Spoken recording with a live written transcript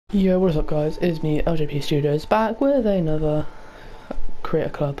Yo, what is up guys, it's me, LJP Studios, back with another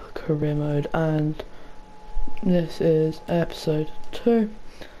Creator Club career mode, and this is episode 2,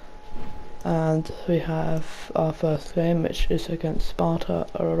 and we have our first game, which is against Sparta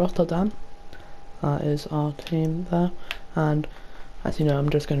Rotterdam. That is our team there, and as you know, I'm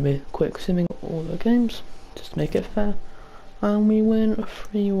just going to be quick simming all the games, just to make it fair, and we win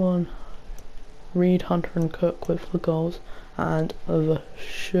 3-1. Reed, Hunter and Cook with the goals, and the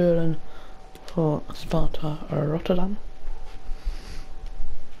Schulen for Sparta Rotterdam.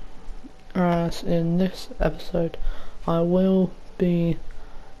 As in this episode, I will be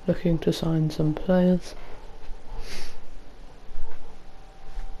looking to sign some players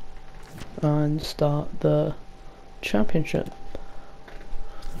and start the championship.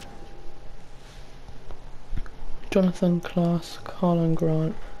 Jonathan Klaas, Colin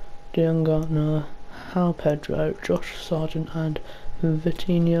Grant, Dion Gardner, Hal Pedro, Josh Sargent and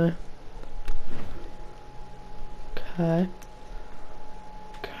Vitinho. Okay.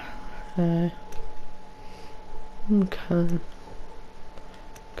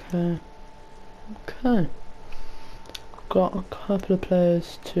 Got a couple of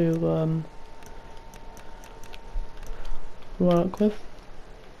players to work with.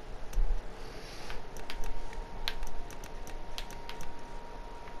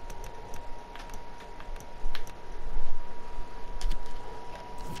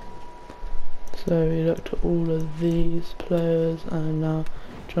 So we looked at all of these players, and now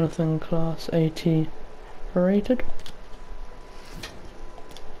Jonathan Klaas 80 rated.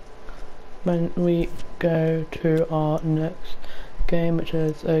 When we go to our next game, which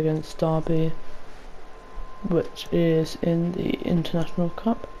is against Derby, which is in the International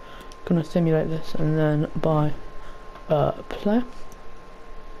Cup. Gonna simulate this and then buy a player.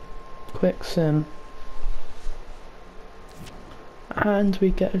 Quick sim. And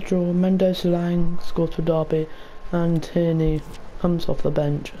we get a draw. Mendes Lang scores for Derby, and Tierney comes off the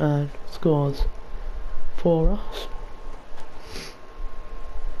bench and scores for us.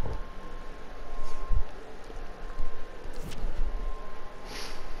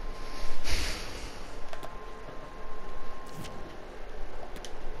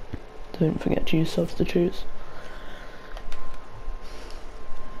 Don't forget to use substitutes.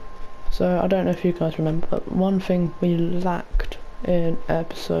 So I don't know if you guys remember, but one thing we lacked in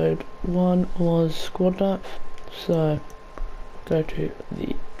episode 1 was squad depth, so go to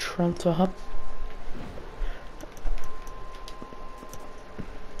the transfer hub.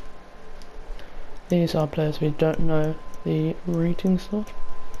 These are players we don't know the ratings of.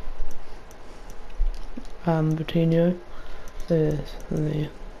 Vitinho is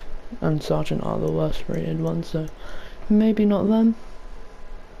and Sargent are the worst rated ones, so maybe not them.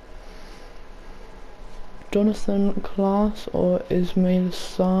 Jonathan Klaas or Ismail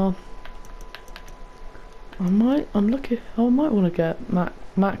Sarr. I might want to get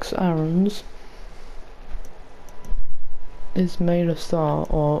Max Aarons, Ismail Sarr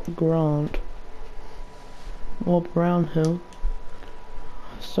or Grant or Brownhill.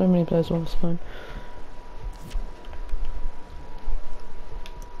 So many players on this phone.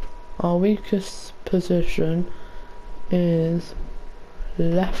 Our weakest position is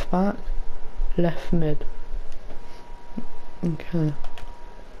left back, left mid. Okay,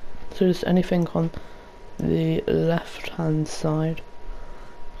 so just anything on the left hand side.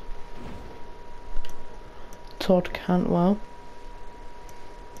 Todd Cantwell,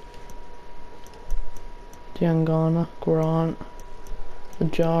 Diangana, Grant,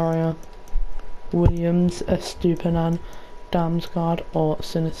 Ajaria, Williams, Estupinan, Damsgaard or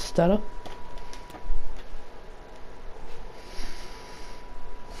Sinistella.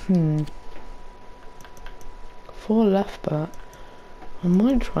 For left back, I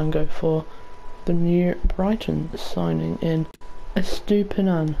might try and go for the new Brighton signing in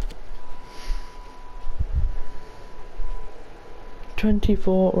Estupinan.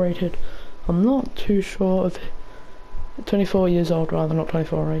 24 rated. I'm not too sure of 24 years old rather, not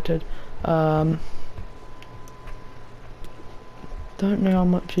 24 rated. Don't know how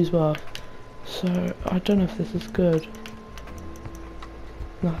much he's worth, so I don't know if this is good.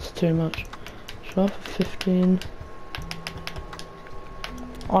 That's too much. Should I have 15?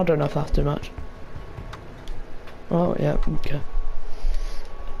 I don't know if that's too much. Oh yeah, okay.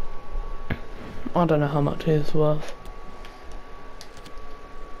 I don't know how much he is worth.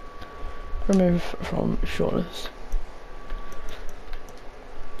 Remove from shortlist.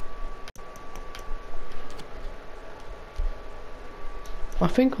 I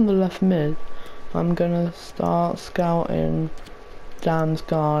think on the left mid, I'm gonna start scouting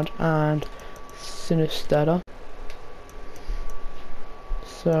Damsgaard and Sinistella.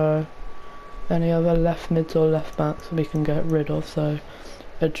 So any other left mids or left backs we can get rid of. So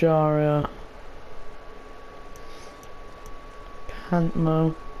Ajaria,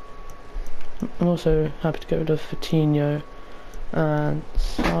 Cantmo. I'm also happy to get rid of Coutinho and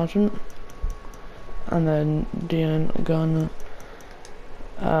Sargent, and then Dean Gunner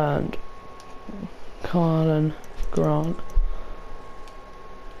and Carlin Grant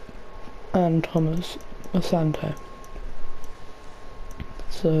and Thomas Asante.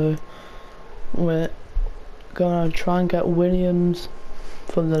 So we're gonna try and get Williams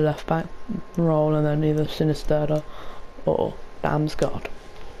from the left back role, and then either Sinisterra or Damsgaard.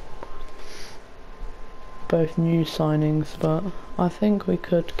 Both new signings, but I think we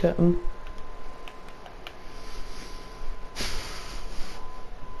could get them.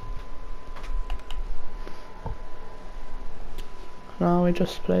 Now we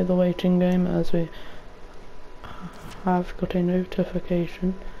just play the waiting game, as we have got a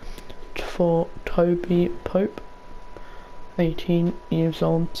notification for Toby Pope, 18 years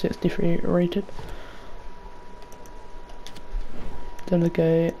old, 63 rated.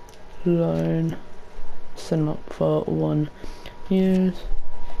 Delegate loan, send up for 1 year,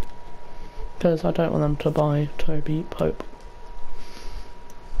 because I don't want them to buy Toby Pope,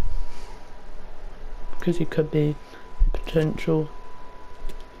 because he could be a potential.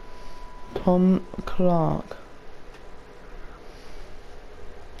 Tom Clark.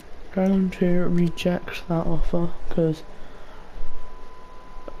 Going to reject that offer, because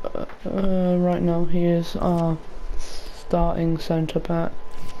right now he is our starting centre back,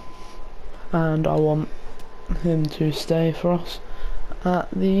 and I want him to stay for us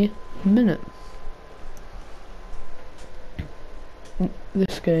at the minute.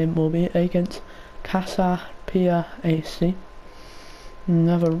 This game will be against Casapia AC.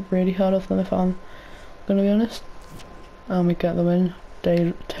 Never really heard of them, if I'm gonna be honest. And we get the win.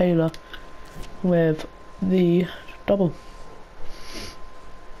 Taylor with the double.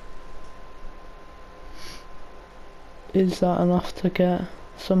 Is that enough to get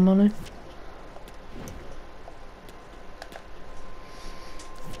some money?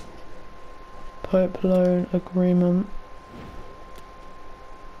 Pope loan agreement.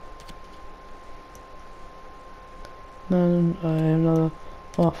 And another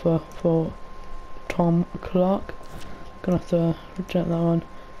offer for Tom Clark. Gonna have to reject that one.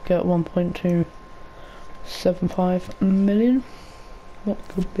 Get 1.275 million. That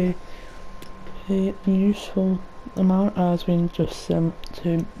could be a useful amount, as we just sent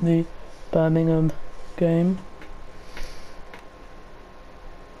to the Birmingham game.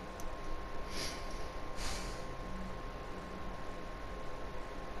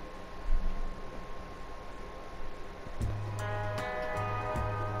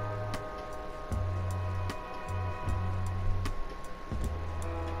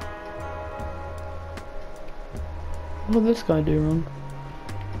 What did this guy do wrong?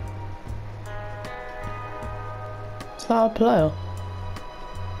 Is that a player?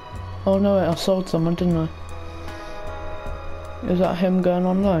 Oh no, wait, I sold someone, didn't I? Is that him going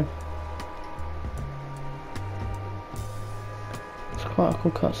on loan? It's quite a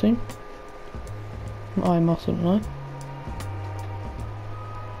cool cutscene. I mustn't know.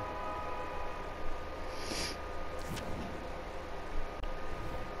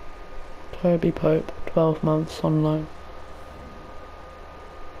 Toby Pope, 12 months on loan.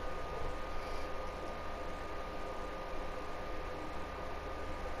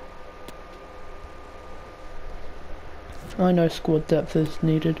 I know squad depth is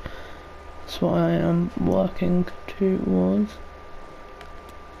needed. That's what I am working towards.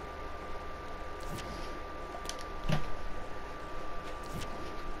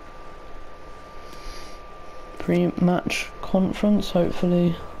 Pre-match conference,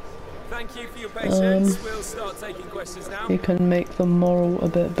 hopefully. Thank you for your patience. We'll start taking questions now. You can make the moral a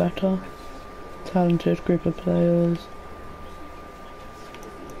bit better. Talented group of players.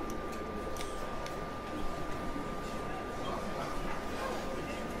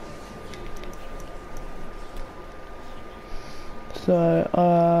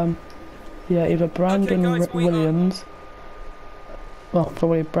 So, yeah, either Brandon Williams, well,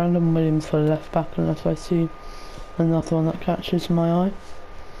 probably Brandon Williams for left back, unless I see another one that catches my eye.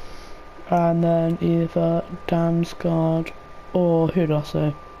 And then either Damsgaard or, who did I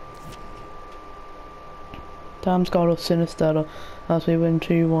say? Damsgaard or Sinisterra, as we win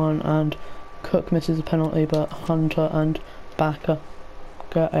 2-1, and Cook misses a penalty, but Hunter and Backer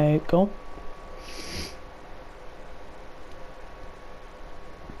get a goal.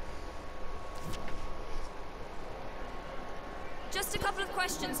 Just a couple of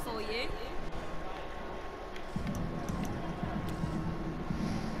questions for you.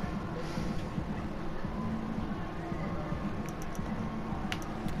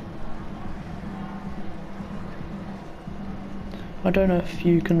 I don't know if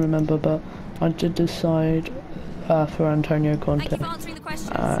you can remember, but I did decide for Antonio Conte Thank you for answering the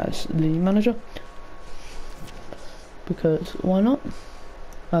questions. as the manager. Because why not?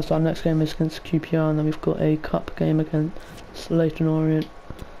 As our next game is against QPR, and then we've got a cup game against Leyton Orient.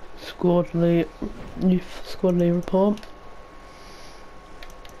 Youth squadly report.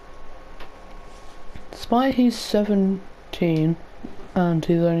 Despite he's 17 and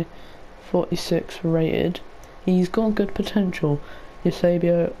he's only 46 rated, he's got good potential.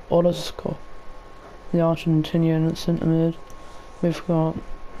 Eusebio Orozco, the Argentinian centre mid. We've got,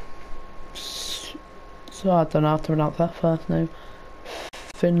 so I don't know how to pronounce that first name,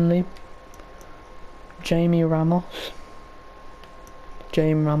 Jamie Ramos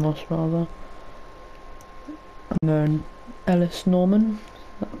rather, and then Ellis Norman,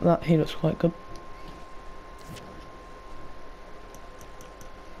 that he looks quite good.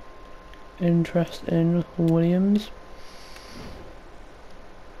 Interest in Williams.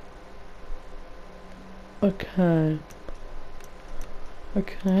 Okay.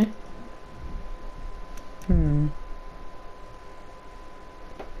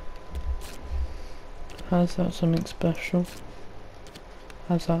 Has that something special?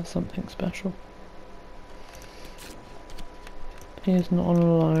 He is not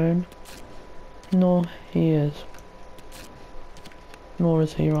on loan. Nor is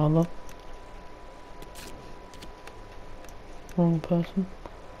he rather. Wrong person.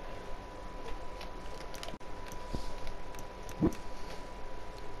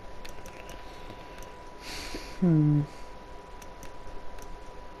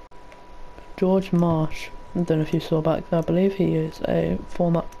 George Marsh. I don't know if you saw back there. I believe he is a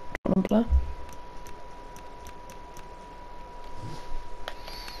former Tottenham player.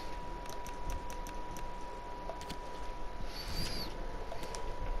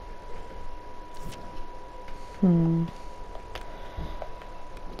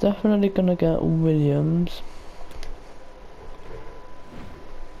 Definitely gonna get Williams.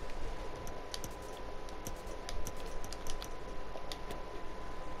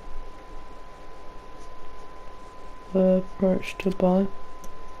 Approach to buy.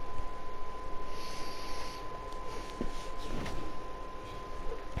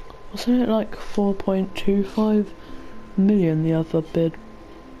 Wasn't it like 4.25 million the other bid?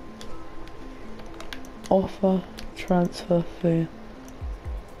 Offer transfer fee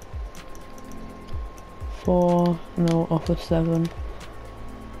 4, no, offer 7.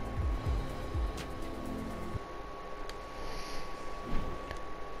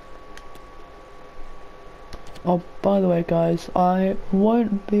 Oh, by the way guys, I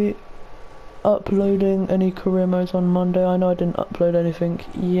won't be uploading any career modes on Monday. I know I didn't upload anything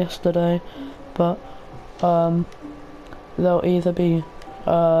yesterday, but there'll either be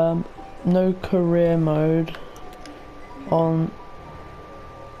no career mode on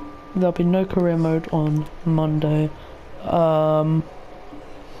Monday, or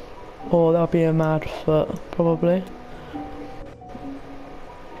there'll be a mad foot probably.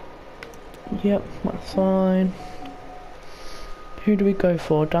 Yep, that's fine. Who do we go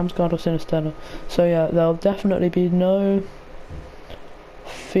for? Damsgaard or Sinistella? So yeah, there'll definitely be no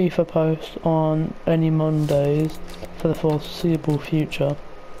FIFA post on any Mondays for the foreseeable future.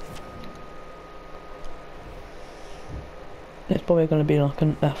 It's probably going to be like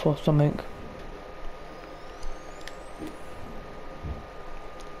an F or something.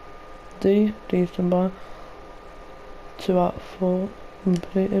 Decent buy. 2 out of 4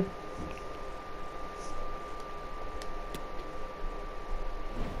 completed.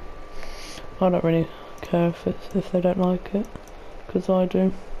 I don't really care if they don't like it, because I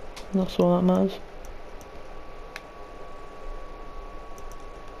do. That's all that matters.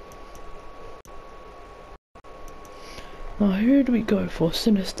 Now who do we go for?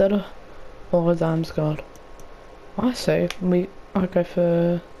 Sinistella or Damsgaard? I say I go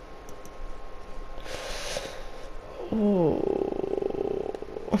for. Oh.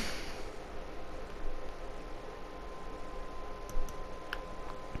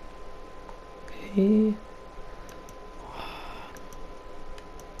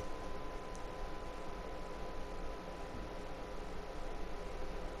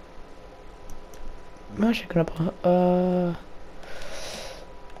 I'm actually gonna buy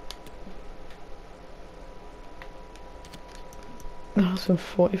that's some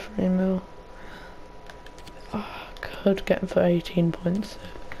 43 mil. Could get him for 18 points.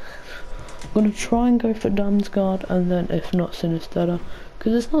 I'm gonna try and go for Damsgaard, and then if not Sinistella,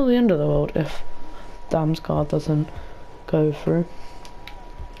 because it's not the end of the world if Damsgaard doesn't go through.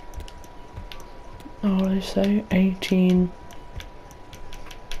 Oh, they say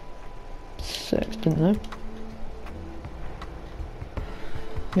 18.6, didn't they?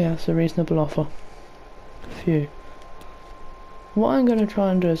 Yeah, it's a reasonable offer. Phew. What I'm going to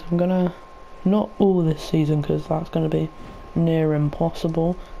try and do is I'm going to, not all this season because that's going to be near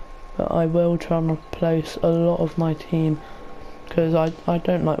impossible, but I will try and replace a lot of my team because I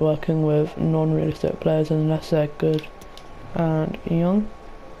don't like working with non-realistic players unless they're good and young.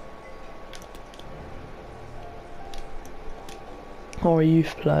 Or a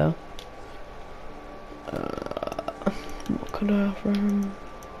youth player. What could I offer him?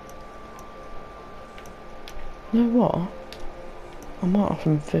 You know what? I might offer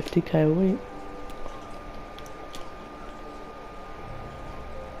him 50k a week.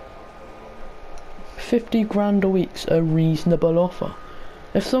 £50,000 a week's a reasonable offer.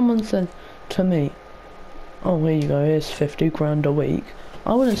 If someone said to me, "Oh, here you go, here's 50 grand a week,"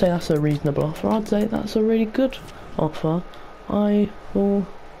 I wouldn't say that's a reasonable offer. I'd say that's a really good offer. I will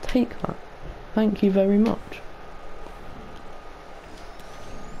take that. Thank you very much.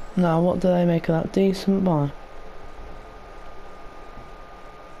 Now, what do they make of that? Decent buy.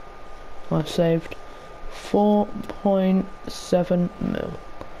 I've saved 4.7 mil.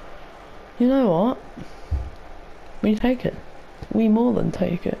 You know what? We take it. We more than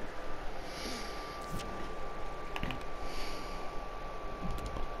take it.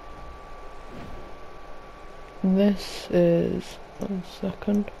 This is 1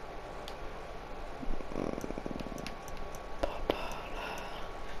 second.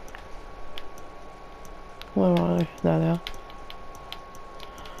 Where are they? There they are.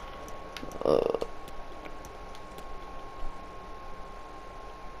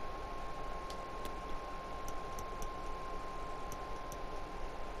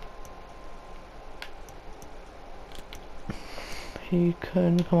 He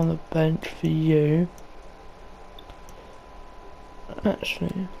can come on the bench for you.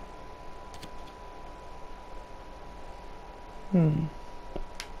 Actually.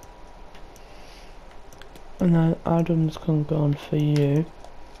 And then Adams can go on for you.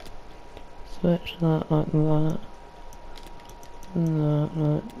 Switch that like that. And that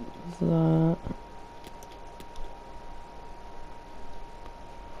like that.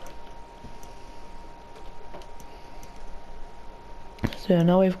 So yeah,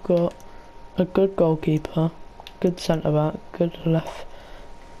 now we've got a good goalkeeper, good centre back, good left.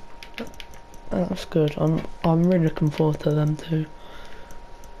 That's good. I'm really looking forward to them too.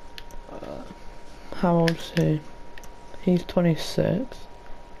 How old is he? He's 26.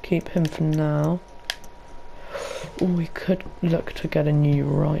 Keep him for now. Oh, we could look to get a new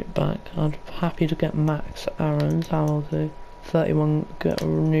right back. I'd be happy to get Max Aarons. How old is he? 31. Get a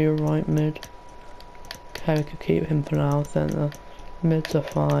new right mid. Okay, we could keep him for now. Then the mids are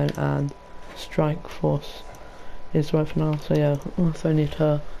fine and strike force is right for now. So yeah, also need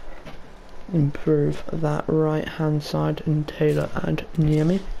to improve that right hand side in Taylor and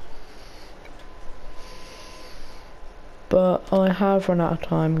Niemi. But I have run out of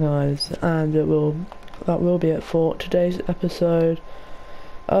time, guys, and that will be it for today's episode.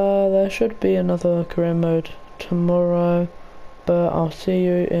 There should be another career mode tomorrow, but I'll see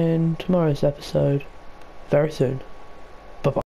you in tomorrow's episode very soon. Bye bye.